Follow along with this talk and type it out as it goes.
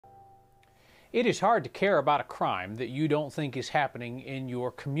It is hard to care about a crime that you don't think is happening in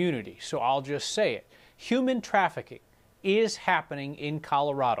your community, so I'll just say it. Human trafficking is happening in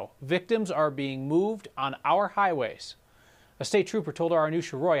Colorado. Victims are being moved on our highways. A state trooper told our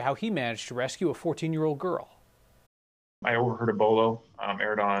Anusha Roy how he managed to rescue a 14-year-old girl. I overheard a bolo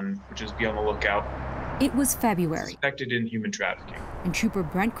aired on, which is Be on the Lookout. It was February. Suspected in human trafficking. And Trooper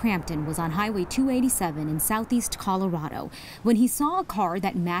Brent Crampton was on Highway 287 in southeast Colorado when he saw a car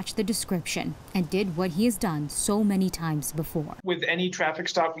that matched the description and did what he has done so many times before. With any traffic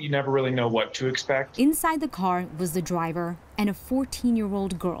stop, you never really know what to expect. Inside the car was the driver and a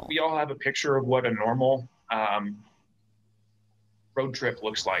 14-year-old girl. We all have a picture of what a normal road trip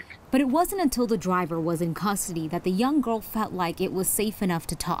looks like. But it wasn't until the driver was in custody that the young girl felt like it was safe enough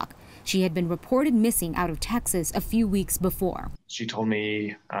to talk. She had been reported missing out of Texas a few weeks before. She told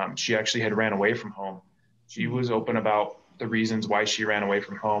me she actually had ran away from home. She was open about the reasons why she ran away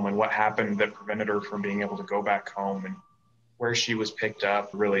from home and what happened that prevented her from being able to go back home and where she was picked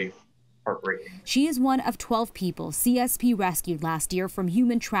up. Really heartbreaking. She is one of 12 people CSP rescued last year from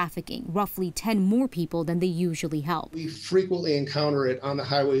human trafficking, roughly 10 more people than they usually help. We frequently encounter it on the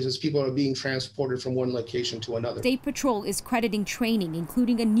highways as people are being transported from one location to another. State Patrol is crediting training,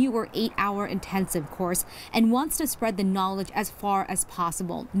 including a newer 8-hour intensive course, and wants to spread the knowledge as far as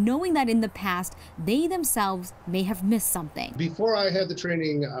possible, knowing that in the past, they themselves may have missed something. Before I had the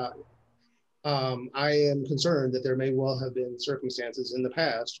training, I am concerned that there may well have been circumstances in the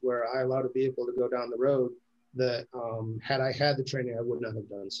past where I allowed a vehicle to go down the road that had I had the training, I would not have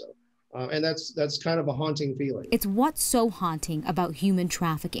done so. And that's kind of a haunting feeling. It's what's so haunting about human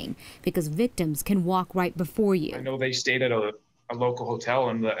trafficking, because victims can walk right before you. I know they stayed at a local hotel,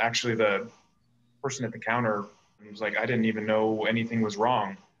 and actually the person at the counter was like, I didn't even know anything was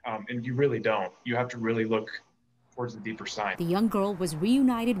wrong. And you really don't. You have to really look towards the deeper side. The young girl was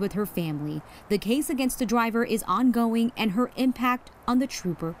reunited with her family. The case against the driver is ongoing and her impact on the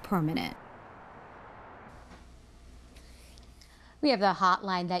trooper permanent. We have the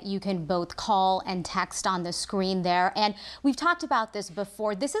hotline that you can both call and text on the screen there. And we've talked about this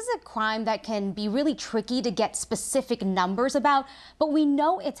before. This is a crime that can be really tricky to get specific numbers about, but we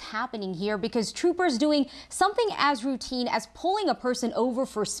know it's happening here because troopers doing something as routine as pulling a person over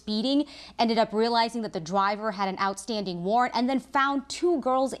for speeding ended up realizing that the driver had an outstanding warrant and then found 2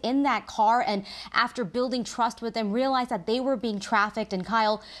 girls in that car. And after building trust with them, realized that they were being trafficked. And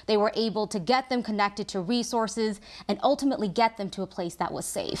Kyle, they were able to get them connected to resources and ultimately get them to a place that was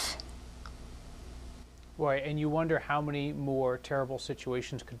safe. Boy, and you wonder how many more terrible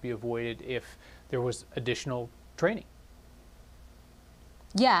situations could be avoided if there was additional training.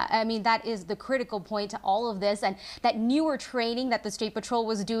 Yeah, I mean, that is the critical point to all of this. And that newer training that the State Patrol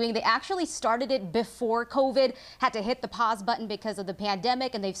was doing, they actually started it before COVID, had to hit the pause button because of the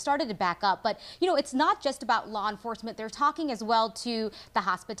pandemic, and they've started to back up. But, you know, it's not just about law enforcement. They're talking as well to the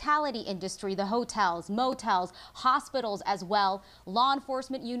hospitality industry, the hotels, motels, hospitals as well. Law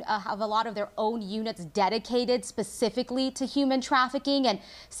enforcement have a lot of their own units dedicated specifically to human trafficking, and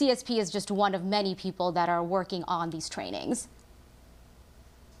CSP is just one of many people that are working on these trainings.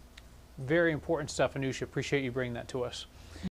 Very important stuff, Anusha. Appreciate you bringing that to us.